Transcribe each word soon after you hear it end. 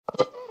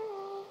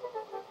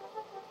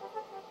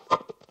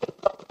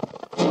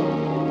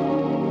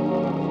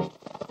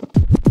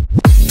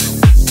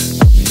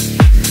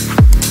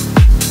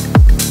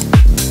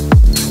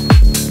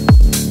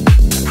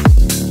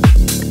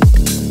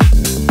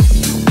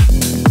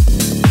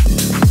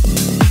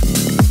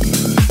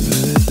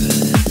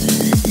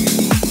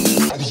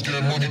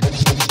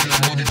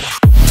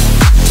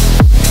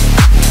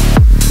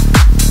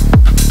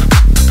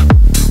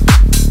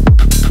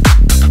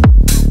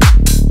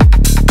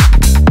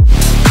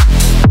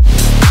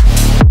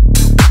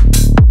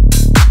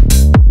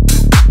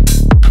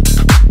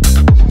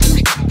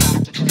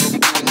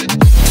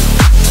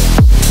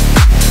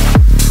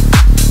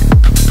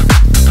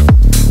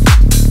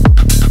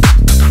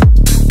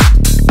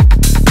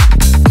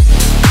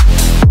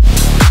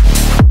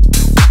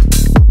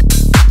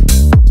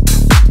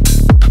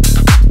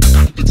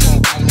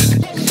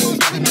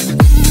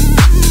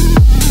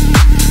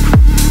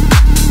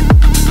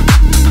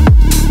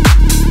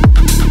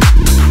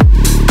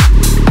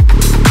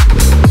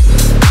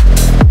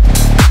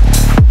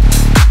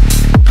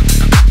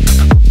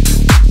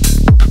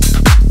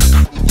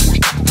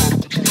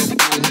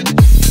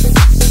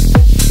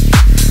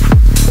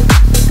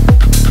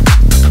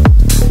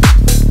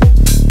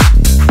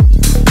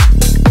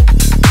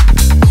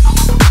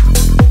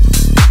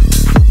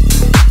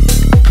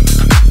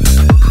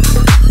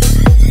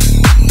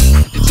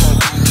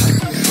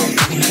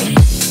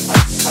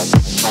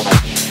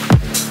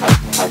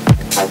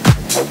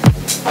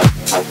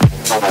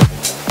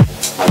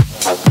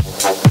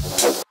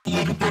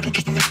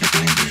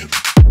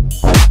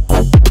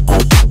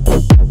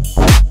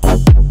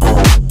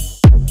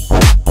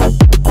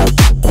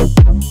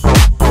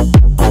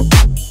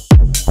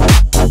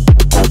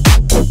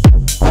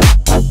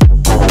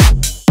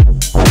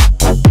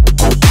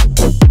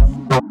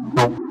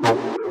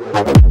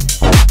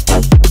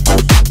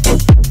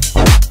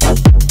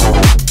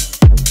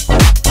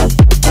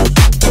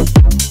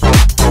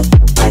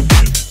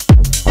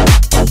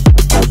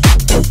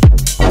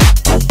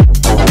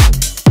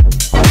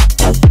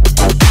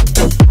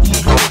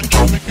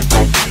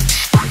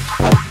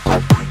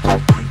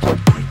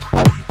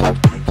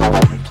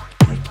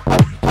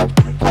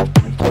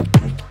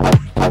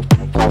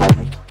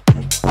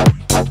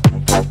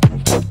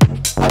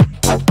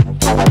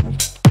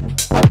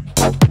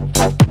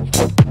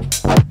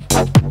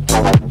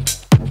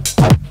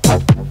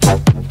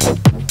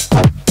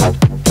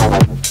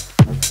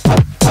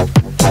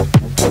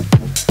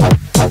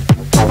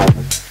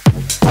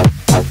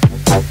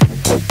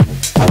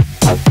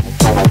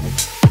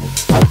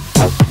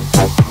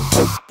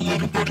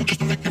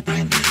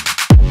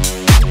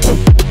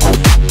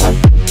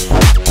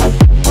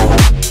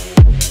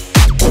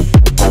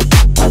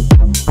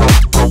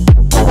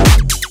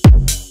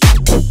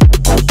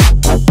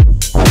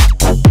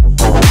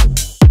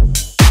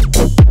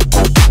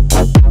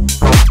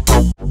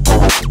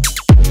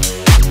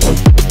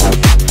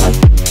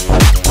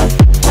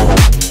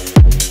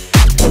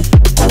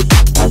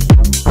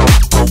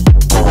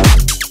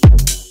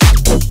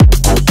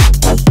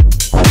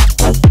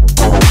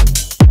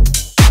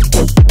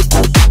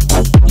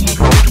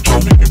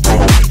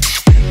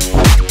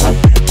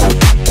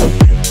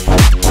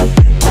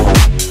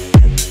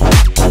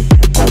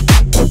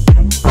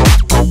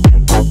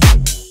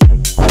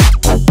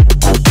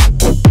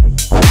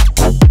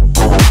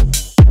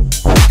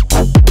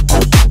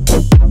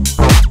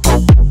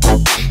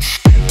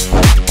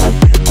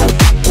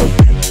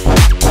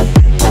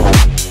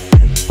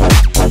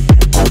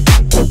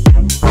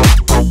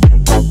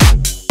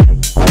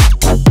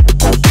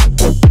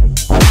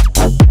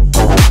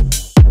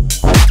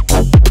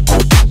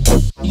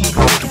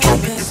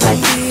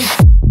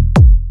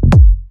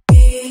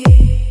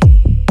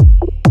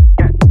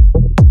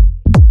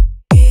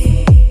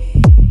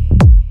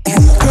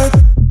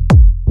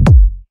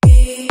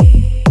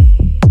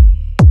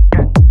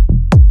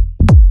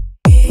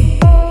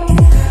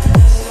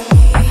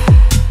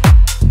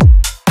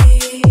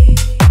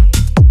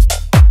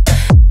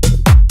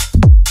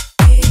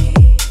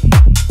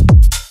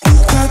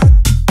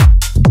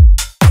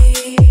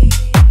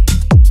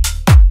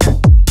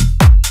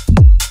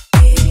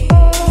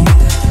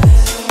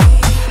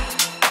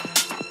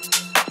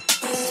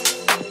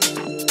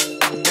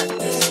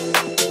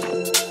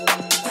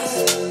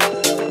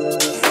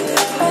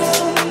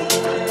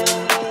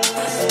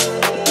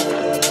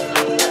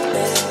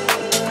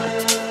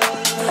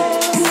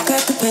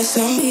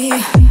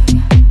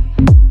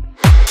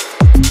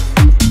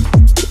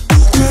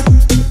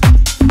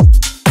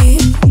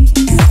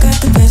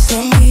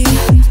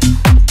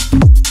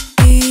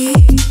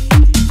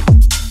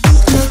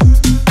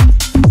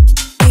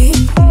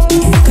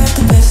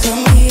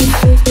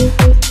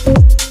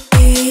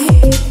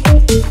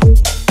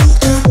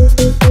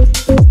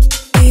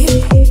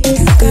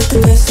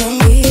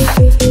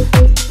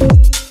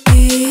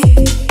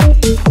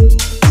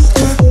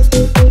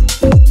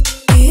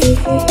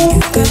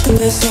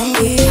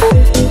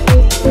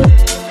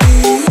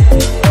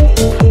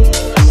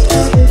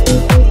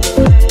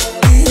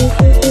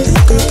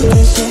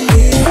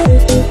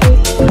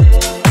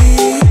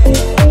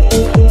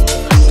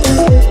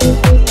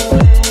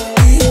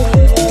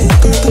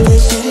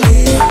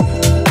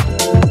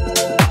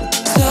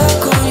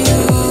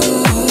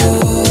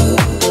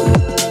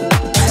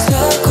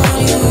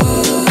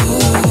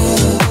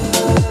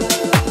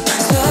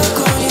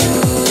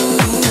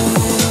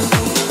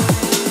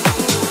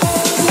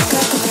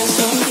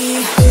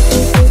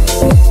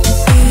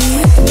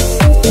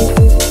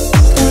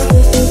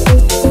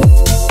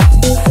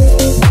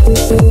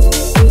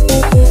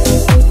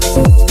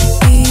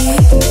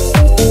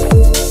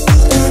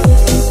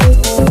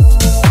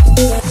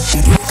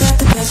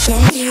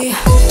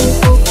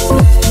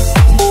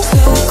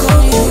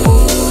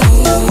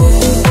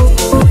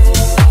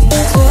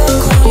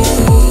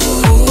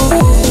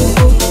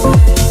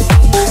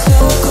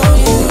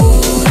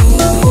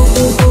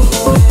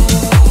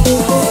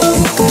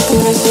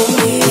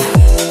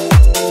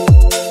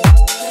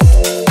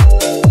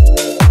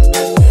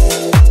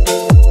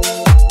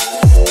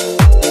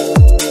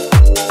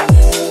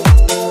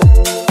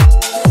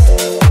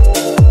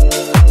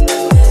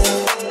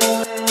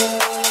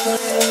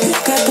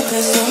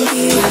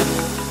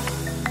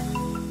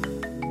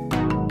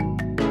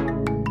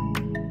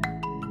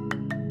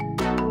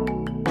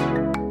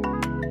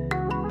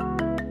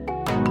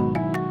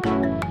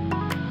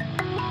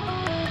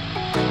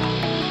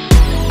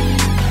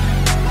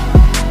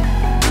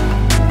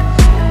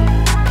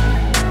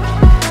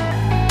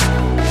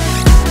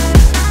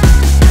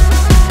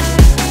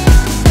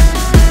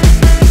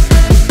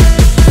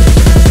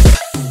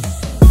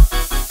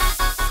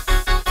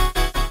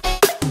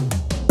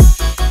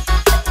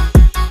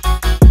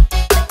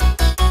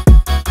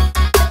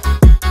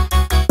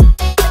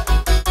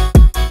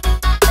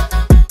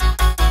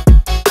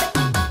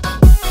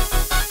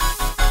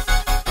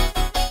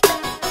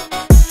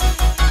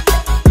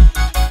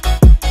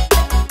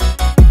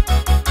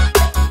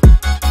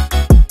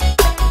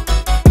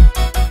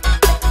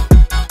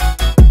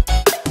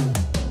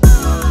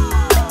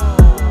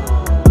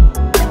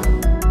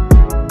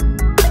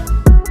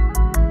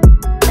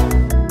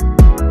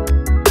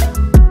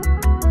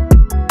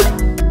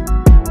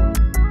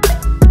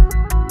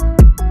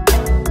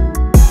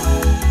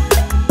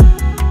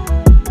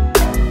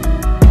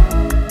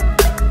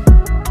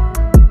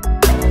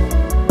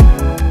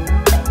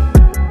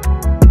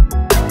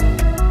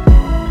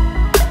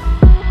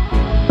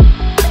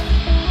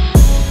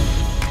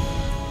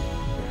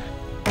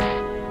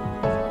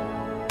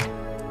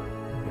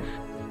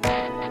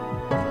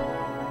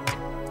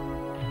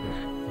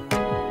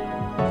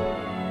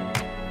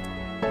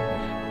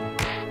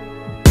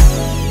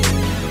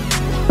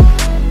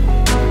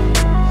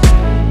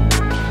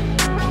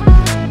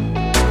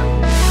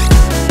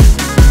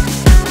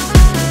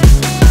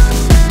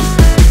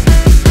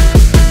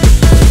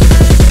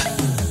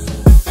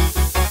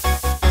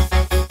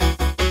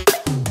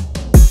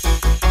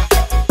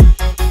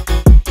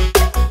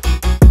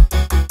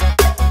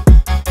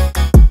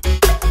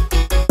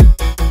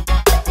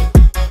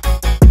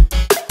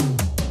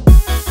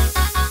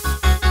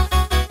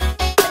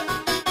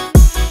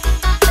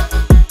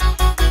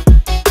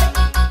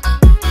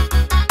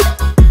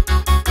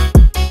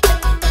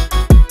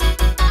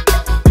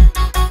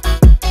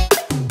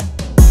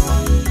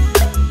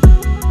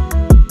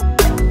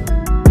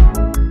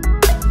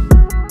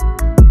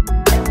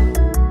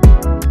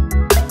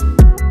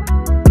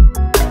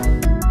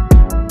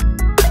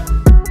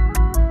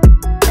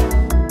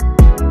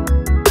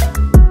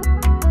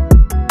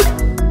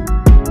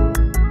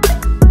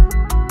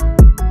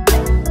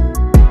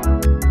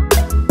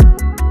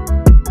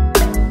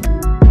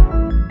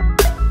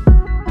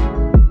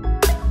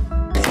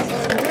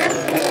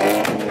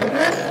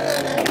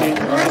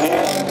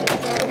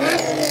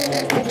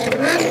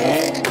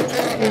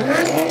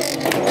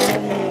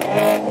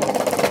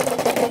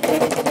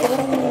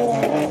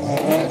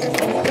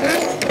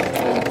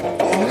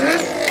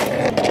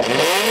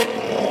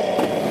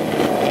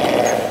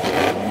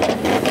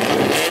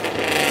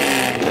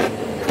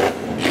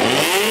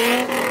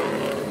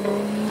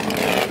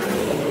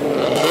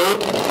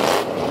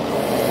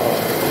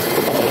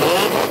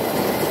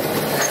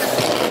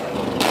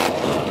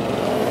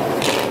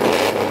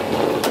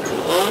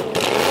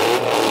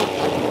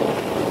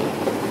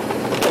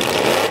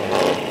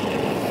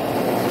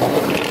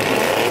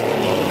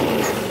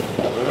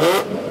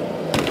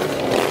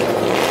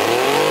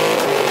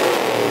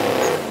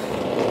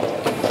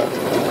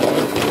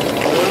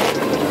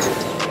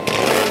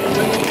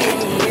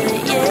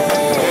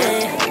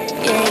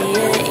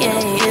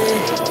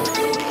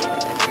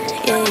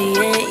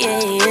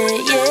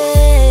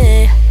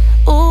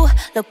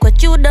look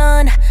what you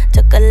done.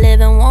 Took a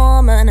living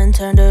woman and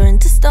turned her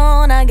into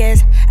stone. I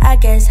guess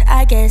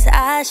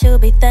I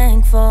should be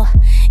thankful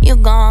you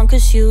gone,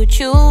 cause you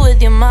chew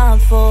with your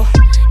mouth full.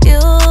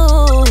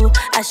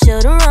 I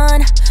should've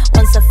run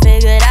once I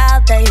figured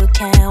out that you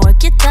can't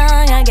work your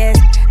tongue. I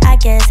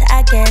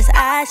guess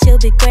I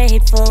should be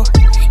grateful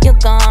you're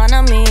gone.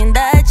 I mean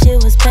that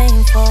shit was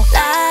painful.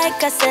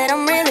 Like I said,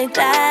 I'm really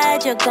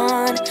glad you're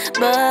gone,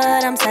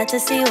 but I'm sad to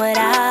see what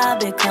I've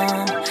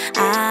become.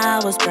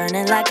 I was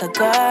burning like a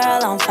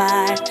girl on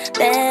fire,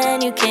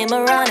 then you came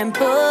around and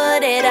put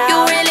it out.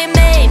 You really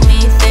made me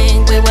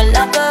think we were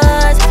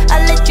lovers.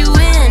 I let you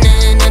in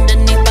and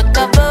underneath my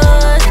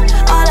covers.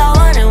 All I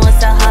wanted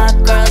was a hot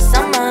girl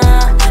summer,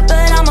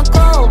 but I'm a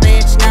cold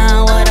bitch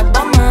now, what a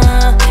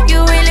bummer.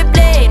 You really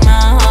played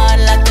my heart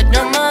like a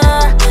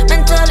drummer,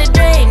 mentally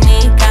drained me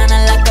kinda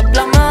like a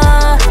plumber.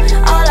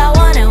 All I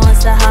wanted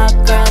was a hot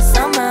girl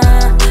summer,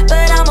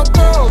 but I'm a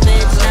cold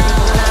bitch now.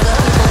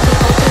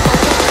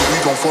 We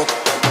gon' fuck.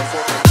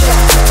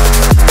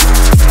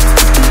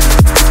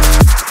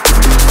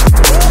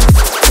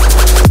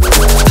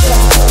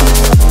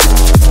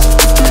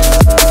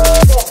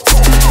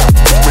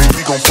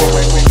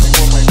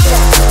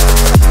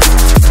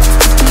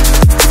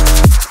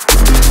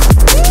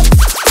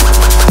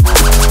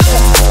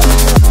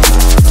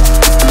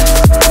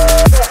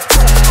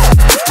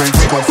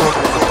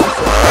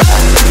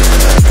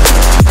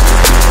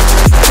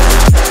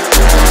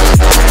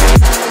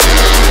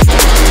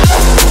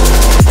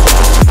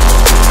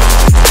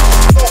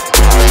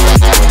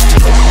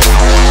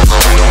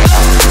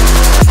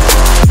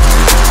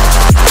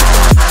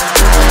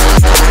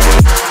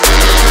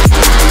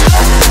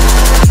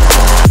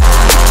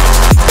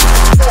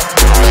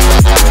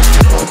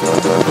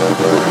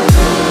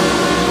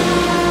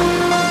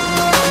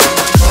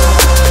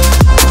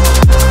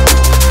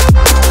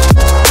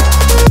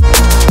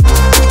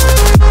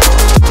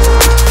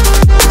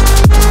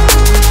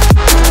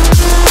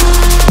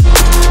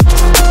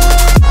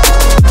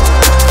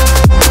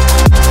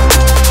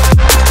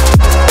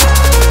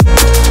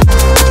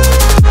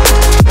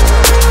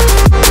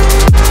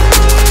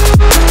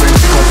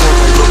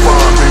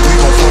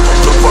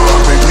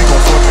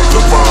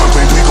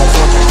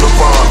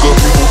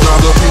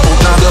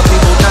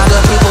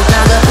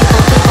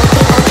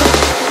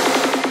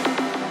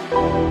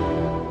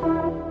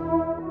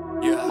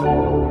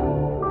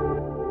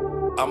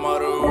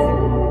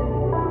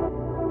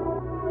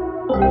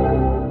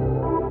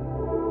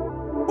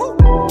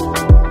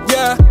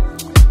 Yeah,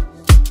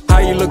 how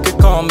you looking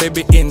calm,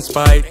 baby, in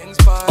spite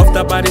of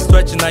the body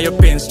stretching out your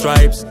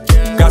pinstripes.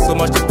 Got so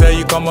much to tell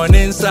you, come on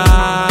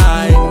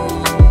inside.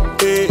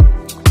 Hey.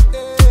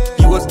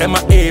 You was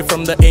MIA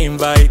from the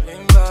invite,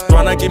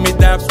 tryna give me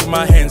daps with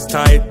my hands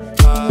tied.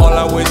 All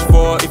I wish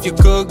for, if you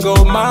could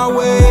go my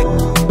way.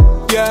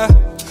 Yeah,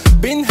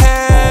 been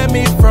had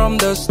me from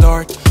the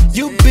start.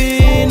 You've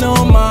been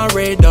on my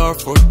radar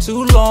for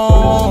too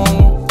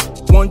long.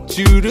 Want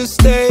you to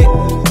stay,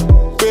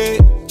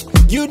 babe.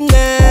 You'd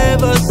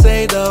never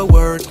say the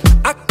word.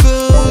 I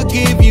could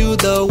give you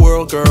the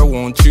world, girl,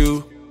 won't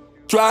you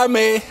try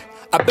me?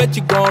 I bet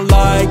you gon'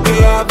 like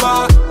it.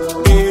 Lava,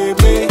 yeah,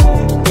 me,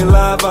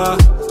 lava,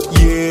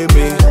 yeah,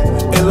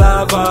 me,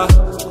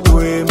 lava.